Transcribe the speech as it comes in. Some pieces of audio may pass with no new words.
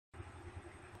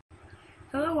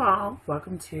Hello all,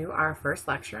 welcome to our first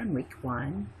lecture in week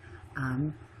one.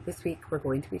 This week we're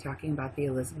going to be talking about the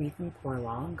Elizabethan Poor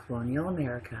Law in colonial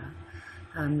America.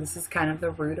 This is kind of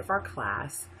the root of our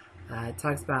class. It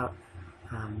talks about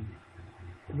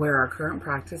where our current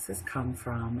practices come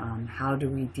from, how do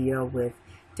we deal with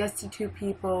destitute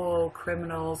people,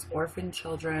 criminals, orphan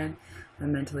children, the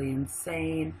mentally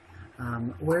insane,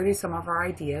 where do some of our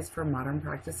ideas for modern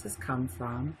practices come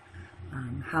from,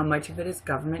 how much of it is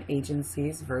government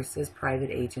agencies versus private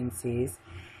agencies,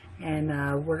 and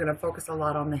we're going to focus a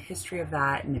lot on the history of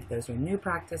that and if those are new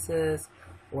practices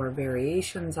or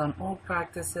variations on old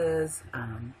practices.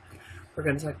 We're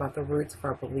going to talk about the roots of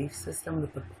our belief system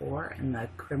with the poor and the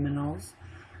criminals.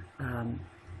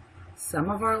 Some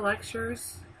of our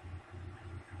lectures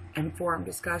and forum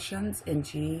discussions in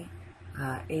GHIS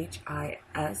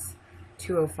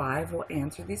 205 will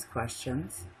answer these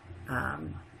questions.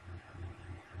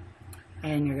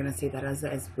 And you're going to see that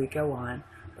as we go on.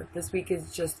 But this week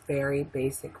is just very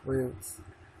basic roots.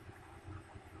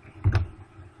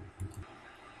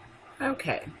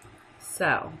 Okay,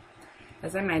 so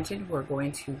as I mentioned, we're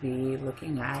going to be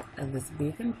looking at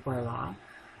Elizabethan Poor Law.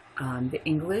 The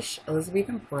English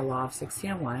Elizabethan Poor Law of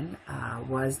 1601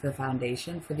 was the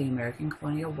foundation for the American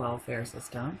colonial welfare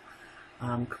system.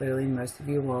 Clearly, most of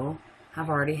you will have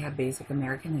already had basic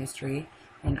American history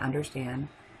and understand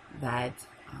that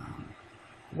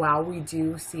while we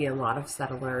do see a lot of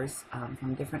settlers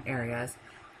from different areas,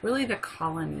 really the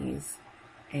colonies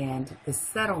and the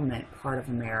settlement part of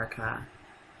America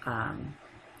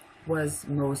was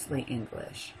mostly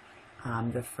English.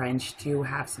 The French do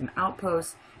have some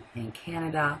outposts in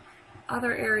Canada,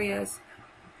 other areas,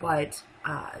 but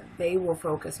they will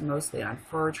focus mostly on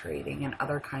fur trading and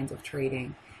other kinds of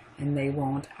trading, and they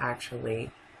won't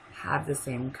actually have the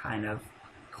same kind of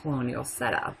colonial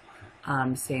setup.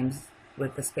 Same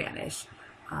with the Spanish.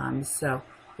 So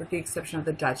with the exception of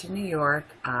the Dutch in New York,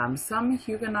 some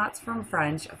Huguenots from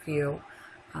French, a few,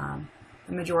 the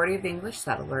majority of the English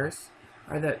settlers,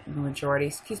 or the majority,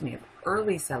 of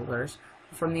early settlers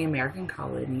from the American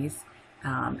colonies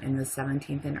in the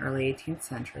 17th and early 18th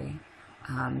century.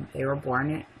 They were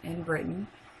born in Britain,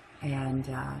 and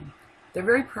they're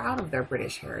very proud of their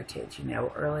British heritage. You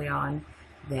know, early on,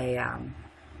 they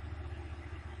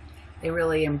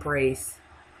really embrace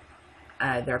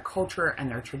their culture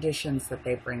and their traditions that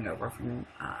they bring over from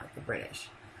the British.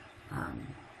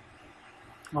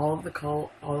 All of the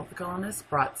colonists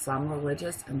brought some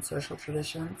religious and social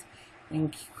traditions,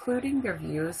 including their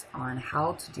views on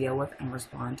how to deal with and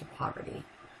respond to poverty.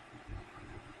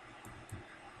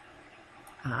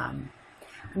 I'm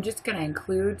just going to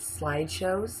include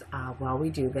slideshows while we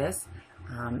do this.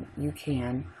 You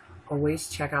can always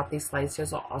check out these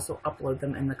slideshows. I'll also upload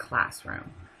them in the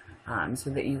classroom so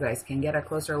that you guys can get a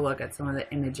closer look at some of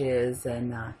the images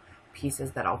and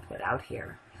pieces that I'll put out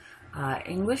here.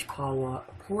 English poor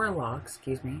law,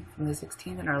 from the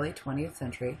 16th and early 20th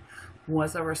century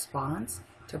was a response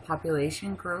to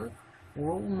population growth,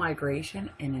 rural migration,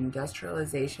 and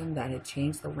industrialization that had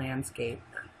changed the landscape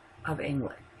of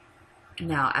England.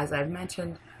 Now, as I've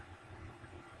mentioned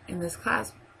in this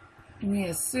class, we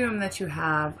assume that you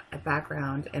have a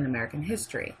background in American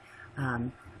history.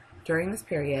 During this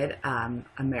period, England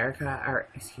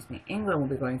will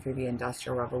be going through the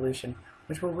Industrial Revolution,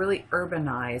 which will really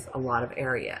urbanize a lot of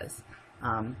areas.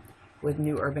 With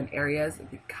new urban areas, it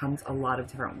becomes a lot of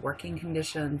different working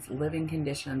conditions, living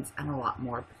conditions, and a lot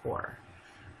more poor.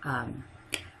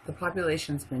 The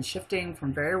population's been shifting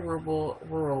from very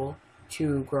rural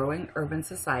to growing urban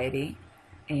society,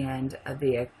 and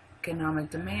the economic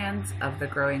demands of the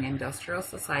growing industrial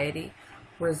society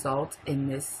result in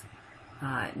this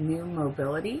new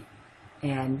mobility,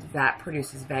 and that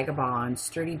produces vagabonds,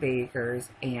 sturdy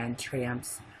beggars, and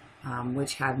tramps,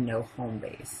 which have no home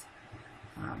base.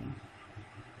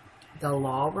 The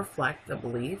law reflects the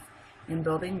belief in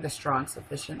building the strong,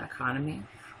 sufficient economy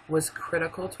was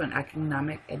critical to an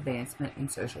economic advancement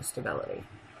and social stability.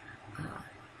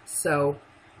 So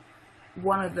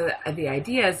one of the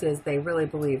ideas is they really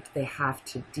believed they have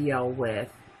to deal with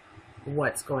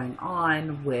what's going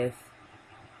on with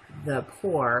the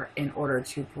poor in order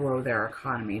to grow their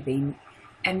economy.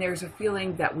 And there's a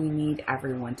feeling that we need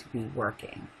everyone to be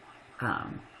working.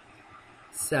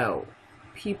 So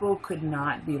people could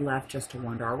not be left just to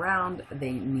wander around.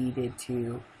 They needed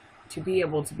to be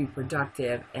able to be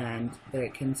productive, and the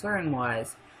concern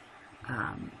was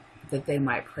that they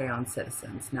might prey on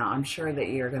citizens. Now, I'm sure that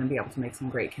you're going to be able to make some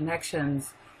great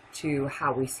connections to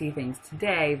how we see things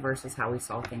today versus how we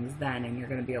saw things then, and you're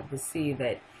going to be able to see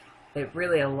that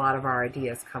really a lot of our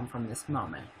ideas come from this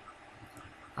moment.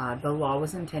 The law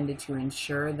was intended to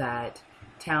ensure that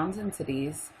towns and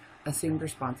cities assumed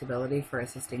responsibility for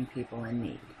assisting people in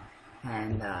need.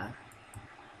 And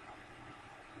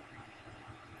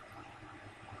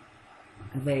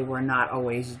they were not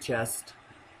always just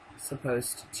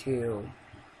supposed to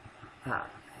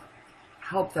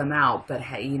help them out, but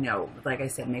like I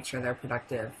said, make sure they're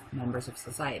productive members of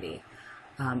society.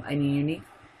 A unique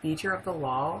feature of the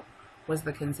law was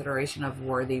the consideration of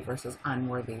worthy versus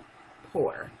unworthy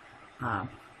poor.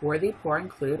 Worthy poor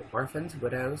include orphans,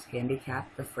 widows,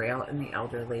 handicapped, the frail, and the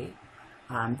elderly.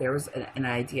 There was an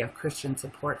idea of Christian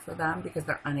support for them because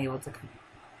they're unable to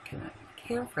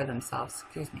care for themselves.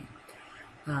 Excuse me.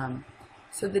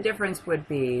 So the difference would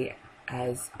be,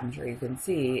 as I'm sure you can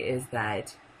see, is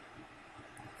that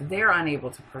they're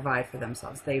unable to provide for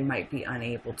themselves. They might be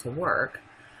unable to work,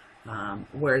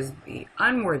 whereas the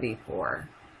unworthy poor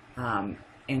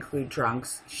include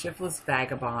drunks, shiftless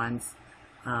vagabonds.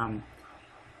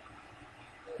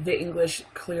 The English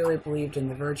clearly believed in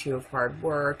the virtue of hard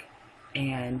work,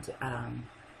 and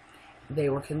they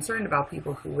were concerned about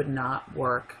people who would not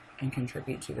work and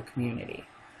contribute to the community.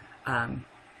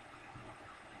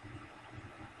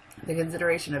 The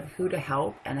consideration of who to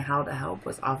help and how to help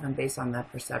was often based on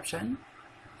that perception.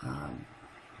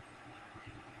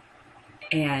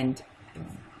 And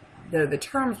though the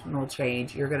terms will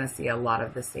change, you're going to see a lot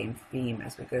of the same theme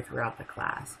as we go throughout the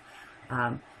class.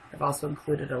 I've also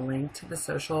included a link to the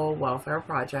Social Welfare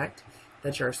Project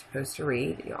that you're supposed to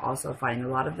read. You'll also find a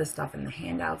lot of this stuff in the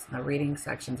handouts and the reading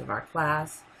sections of our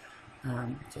class,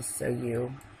 just so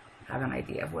you have an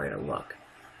idea of where to look.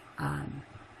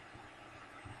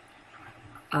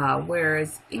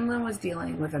 Whereas England was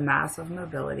dealing with a massive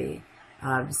mobility,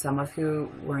 some of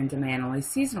who were in demand only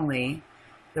seasonally,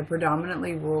 the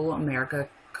predominantly rural America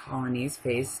colonies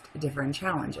faced different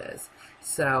challenges.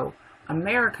 So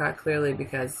America, clearly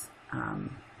because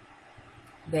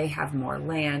they have more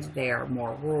land, they are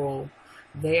more rural,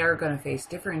 they are going to face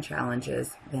different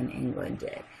challenges than England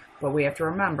did. But we have to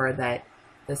remember that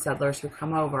the settlers who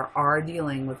come over are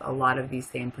dealing with a lot of these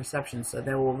same perceptions, so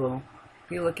they will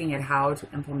be looking at how to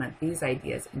implement these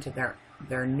ideas into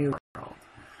their new world.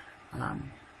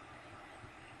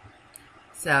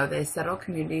 So the settled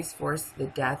communities forced the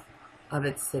death of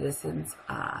its citizens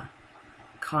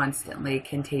constantly.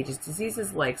 Contagious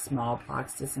diseases like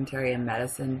smallpox, dysentery, and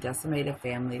medicine decimated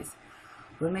families.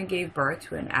 Women gave birth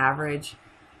to an average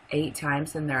 8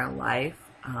 times in their life.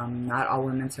 Not all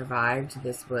women survived.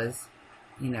 This was,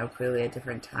 clearly a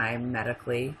different time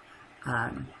medically.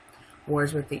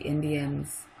 Wars with the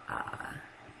Indians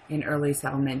in early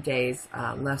settlement days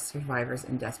left survivors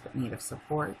in desperate need of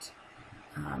support.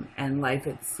 And life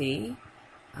at sea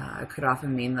could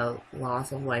often mean the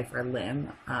loss of life or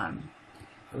limb.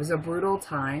 It was a brutal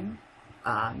time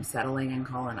settling and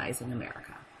colonizing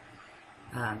America.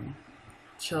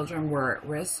 Children were at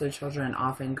risk, so children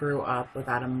often grew up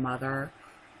without a mother.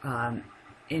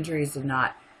 Injuries did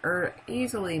not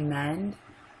easily mend,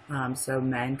 so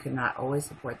men could not always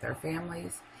support their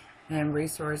families, and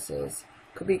resources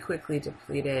could be quickly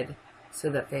depleted, so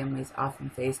that families often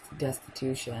faced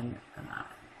destitution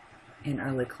in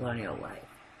early colonial life.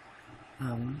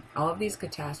 All of these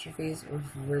catastrophes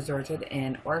resulted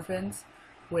in orphans,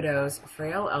 widows,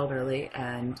 frail elderly,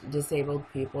 and disabled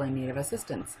people in need of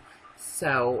assistance.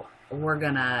 So we're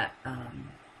going to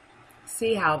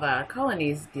see how the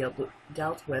colonies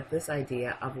dealt with this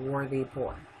idea of worthy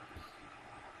poor.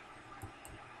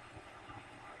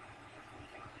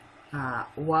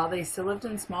 While they still lived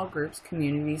in small groups,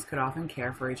 communities could often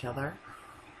care for each other.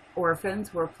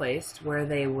 Orphans were placed where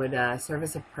they would serve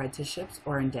as apprenticeships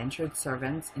or indentured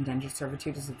servants. Indentured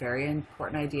servitude is a very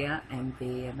important idea in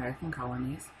the American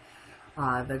colonies.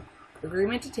 The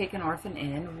agreement to take an orphan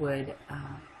in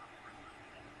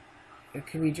it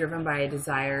could be driven by a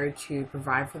desire to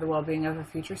provide for the well-being of a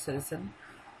future citizen,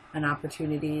 an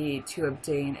opportunity to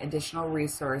obtain additional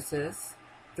resources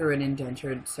through an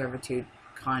indentured servitude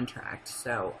contract.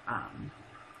 So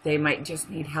they might just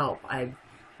need help.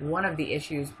 One of the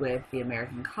issues with the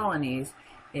American colonies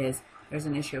is there's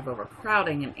an issue of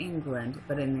overcrowding in England,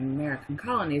 but in the American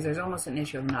colonies there's almost an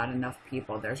issue of not enough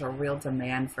people. There's a real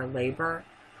demand for labor.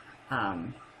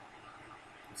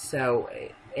 So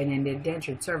an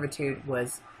indentured servitude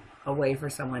was a way for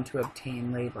someone to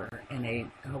obtain labor in a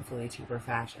hopefully cheaper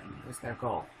fashion, was their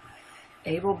goal.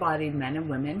 Able-bodied men and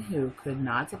women who could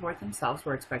not support themselves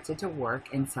were expected to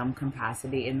work in some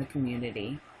capacity in the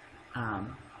community.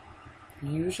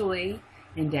 Usually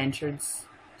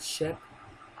indenturedship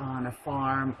on a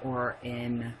farm or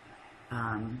in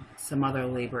some other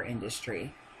labor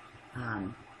industry.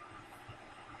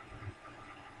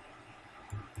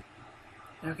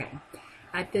 Okay.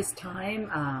 At this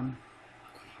time,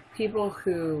 people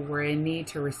who were in need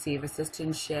to receive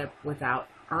assistantship without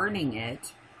earning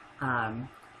it, um,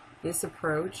 this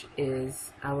approach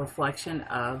is a reflection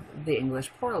of the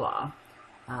English Poor Law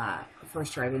for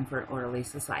striving for an orderly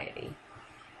society.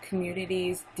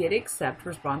 Communities did accept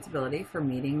responsibility for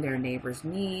meeting their neighbors'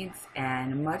 needs,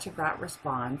 and much of that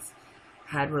response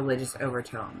had religious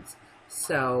overtones.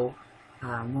 So,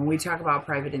 when we talk about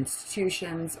private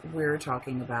institutions, we're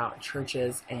talking about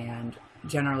churches and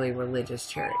generally religious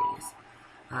charities.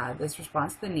 This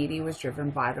response to the needy was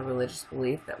driven by the religious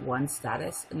belief that one's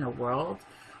status in the world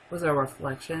was a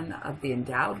reflection of the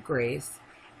endowed grace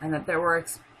and that there were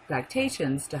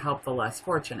expectations to help the less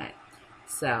fortunate.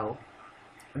 So,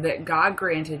 that God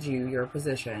granted you your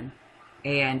position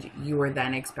and you were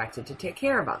then expected to take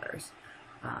care of others.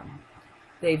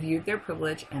 They viewed their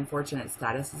privilege and fortunate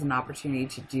status as an opportunity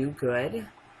to do good.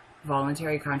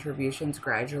 Voluntary contributions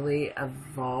gradually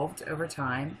evolved over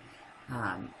time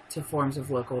to forms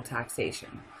of local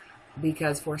taxation.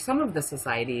 Because for some of the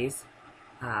societies,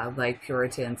 like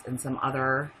Puritans and some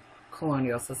other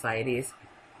colonial societies,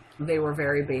 they were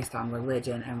very based on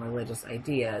religion and religious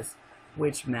ideas,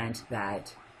 which meant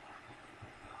that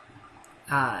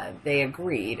they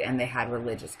agreed and they had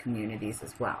religious communities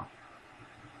as well.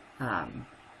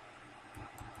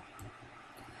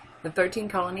 The 13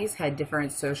 colonies had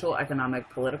different social, economic,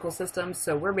 political systems,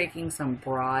 so we're making some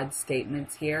broad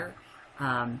statements here.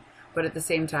 But at the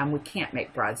same time, we can't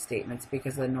make broad statements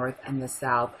because the North and the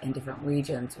South and different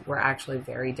regions were actually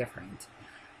very different.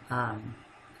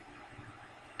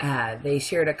 They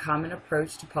shared a common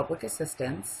approach to public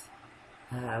assistance.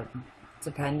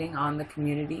 Depending on the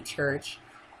community church,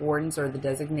 wardens or the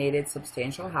designated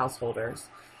substantial householders,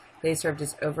 they served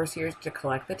as overseers to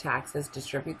collect the taxes,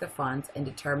 distribute the funds, and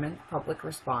determine public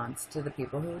response to the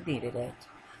people who needed it.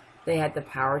 They had the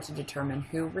power to determine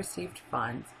who received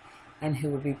funds and who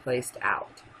would be placed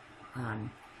out.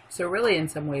 So really, in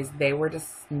some ways, they were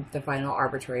just the final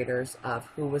arbitrators of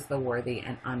who was the worthy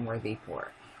and unworthy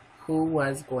poor, who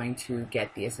was going to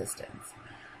get the assistance.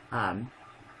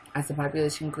 As the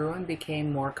population grew and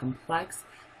became more complex,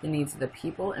 the needs of the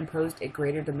people imposed a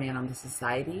greater demand on the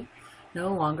society.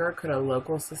 No longer could a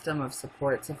local system of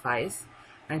support suffice,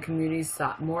 and communities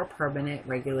sought more permanent,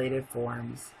 regulated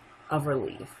forms of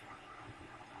relief.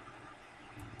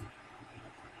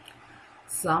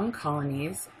 Some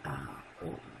colonies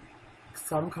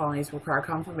require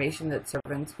confirmation that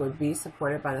servants would be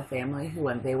supported by the family who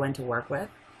they went to work with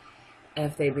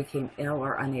if they became ill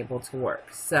or unable to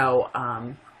work. So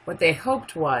what they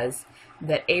hoped was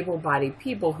that able-bodied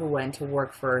people who went to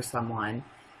work for someone,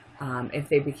 if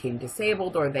they became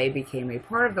disabled or they became a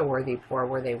part of the worthy poor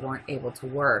where they weren't able to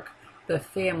work, the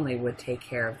family would take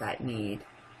care of that need,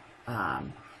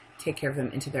 take care of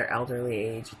them into their elderly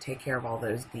age, take care of all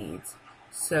those needs,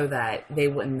 so that they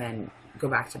wouldn't then go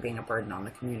back to being a burden on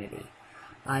the community.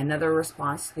 Another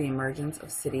response to the emergence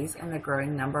of cities and the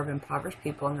growing number of impoverished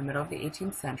people in the middle of the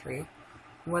 18th century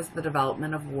was the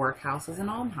development of workhouses and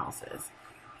almhouses.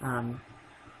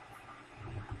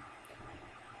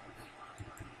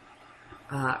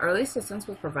 Early assistance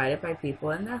was provided by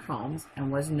people in their homes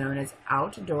and was known as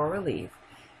outdoor relief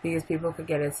because people could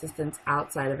get assistance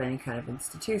outside of any kind of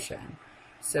institution.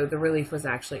 So the relief was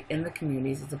actually in the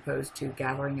communities as opposed to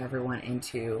gathering everyone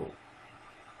into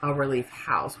a relief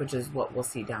house, which is what we'll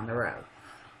see down the road.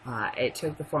 It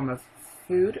took the form of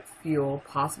food, fuel,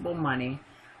 possible money,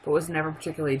 but was never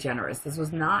particularly generous. This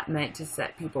was not meant to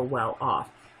set people well off.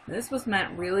 This was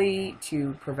meant really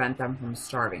to prevent them from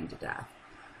starving to death.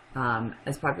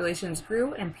 As populations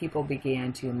grew and people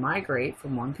began to migrate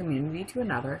from one community to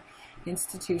another,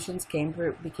 institutions became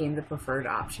the preferred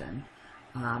option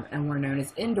and were known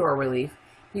as indoor relief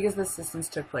because the assistance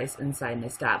took place inside an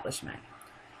establishment.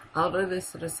 Elderly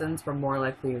citizens were more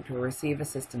likely to receive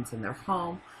assistance in their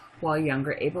home, while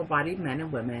younger able-bodied men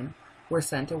and women were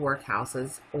sent to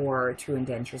workhouses or to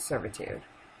indentured servitude.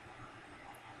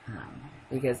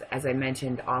 Because, as I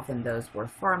mentioned, often those were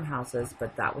farmhouses,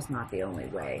 but that was not the only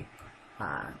way.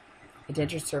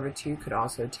 Indentured servitude could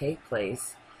also take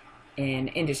place in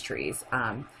industries.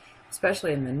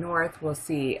 Especially in the north, we'll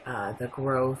see the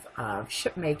growth of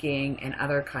shipmaking and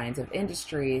other kinds of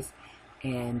industries,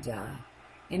 and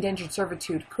indentured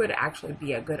servitude could actually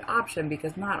be a good option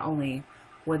because not only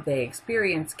would they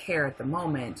experience care at the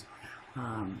moment,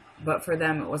 but for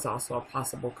them it was also a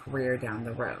possible career down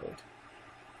the road.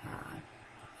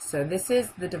 So this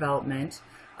is the development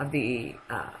of the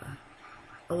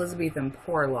Elizabethan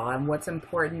Poor Law, and what's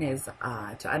important is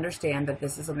to understand that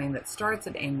this is something that starts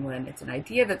in England. It's an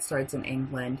idea that starts in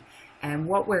England, And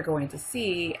what we're going to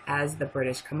see as the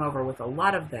British come over with a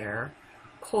lot of their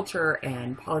culture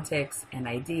and politics and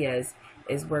ideas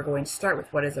is we're going to start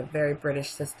with what is a very British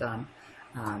system,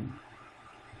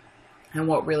 and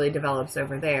what really develops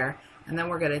over there. And then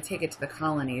we're going to take it to the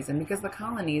colonies. And because the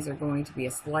colonies are going to be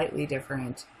a slightly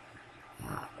different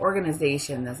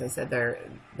organization, as I said, that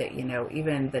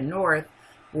even the North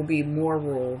will be more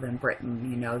rural than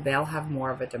Britain. They'll have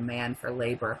more of a demand for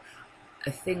labor.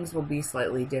 Things will be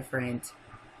slightly different.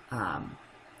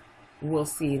 We'll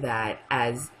see that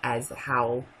as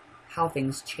how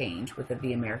things change within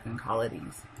the American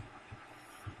colonies.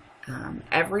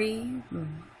 Every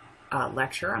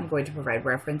lecture, I'm going to provide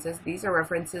references. These are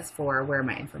references for where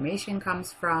my information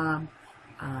comes from.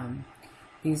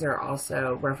 These are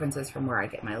also references from where I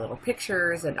get my little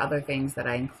pictures and other things that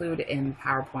I include in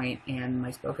PowerPoint and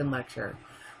my spoken lecture.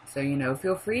 So,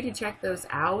 feel free to check those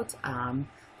out.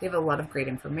 They have a lot of great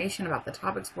information about the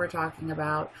topics we're talking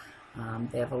about.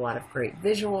 They have a lot of great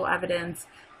visual evidence,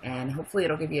 and hopefully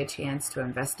it'll give you a chance to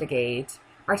investigate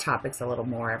our topics a little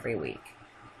more every week.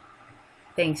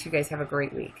 Thanks. You guys have a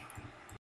great week.